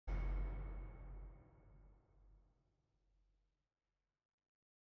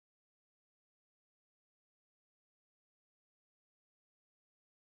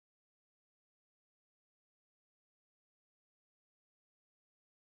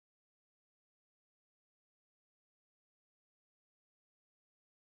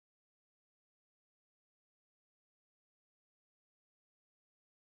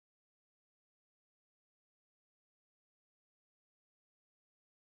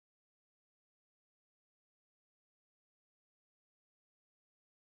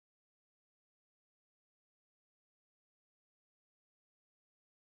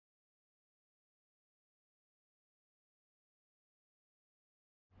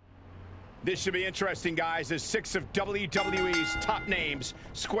This should be interesting, guys, as 6 of WWE's top names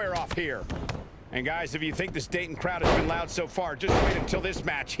square off here. And guys, if you think this Dayton crowd has been loud so far, just wait until this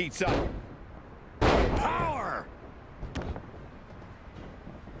match heats up. Power!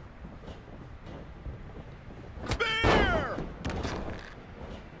 Spear!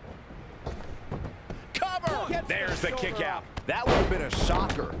 Cover! There's the kick out. That would have been a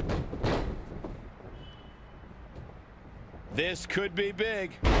shocker. This could be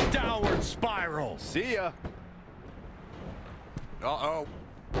big. Downward spiral. See ya. Uh-oh.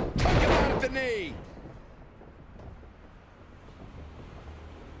 Took him out at the knee.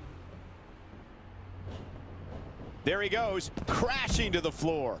 There he goes, crashing to the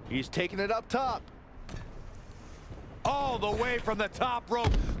floor. He's taking it up top. All the way from the top rope.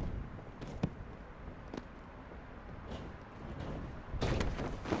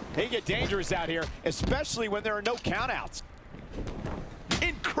 They get dangerous out here, especially when there are no countouts.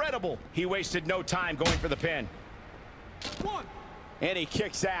 Incredible. He wasted no time going for the pin. One. And he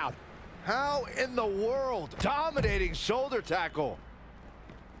kicks out. How in the world? Dominating shoulder tackle.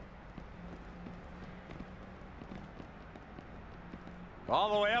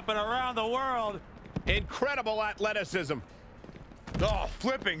 All the way up and around the world. Incredible athleticism. Oh,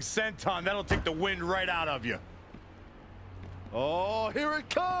 flipping senton. That'll take the wind right out of you. Oh, here it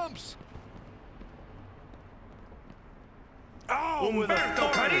comes. Oh,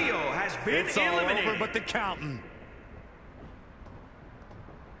 Humberto Carrillo has been it's all eliminated. over but the counting.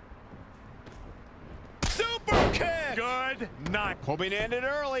 Super kick. Good night. Hoping to end it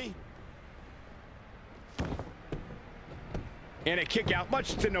early. And a kick out,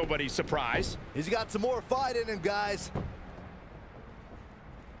 much to nobody's surprise. He's got some more fight in him, guys.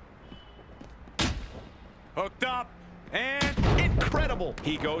 Hooked up. And incredible.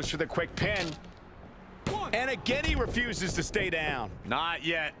 He goes for the quick pin. one. And again, he refuses to stay down. Not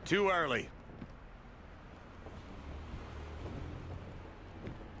yet. Too early.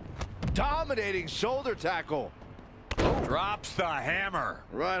 Dominating shoulder tackle. Drops the hammer.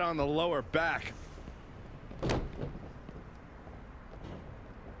 Right on the lower back.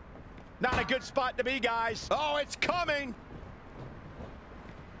 Not a good spot to be, guys. Oh, it's coming.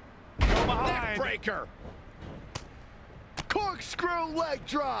 Go behind. Neckbreaker. Corkscrew leg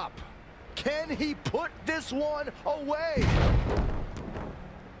drop. Can he put this one away?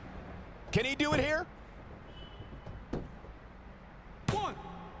 Can he do it here? One.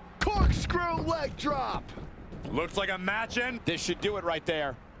 Corkscrew leg drop. Looks like a match in. This should do it right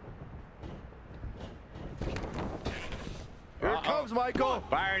there. Here it comes, Michael.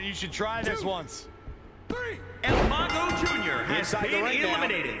 Byron, you should try this once. Three. El Mago Jr. has Inside the been ring now.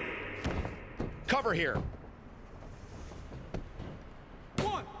 eliminated. Cover here.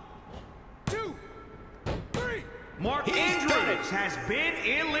 One, two, three. Mark He's done it. Andrews has been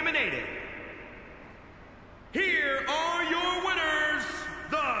eliminated. Here are your winners,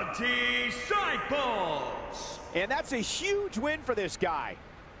 the Disciples. And that's a huge win for this guy.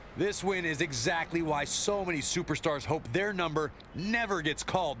 This win is exactly why so many superstars hope their number never gets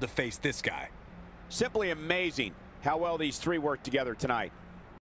called to face this guy. Simply amazing how well these three work together tonight.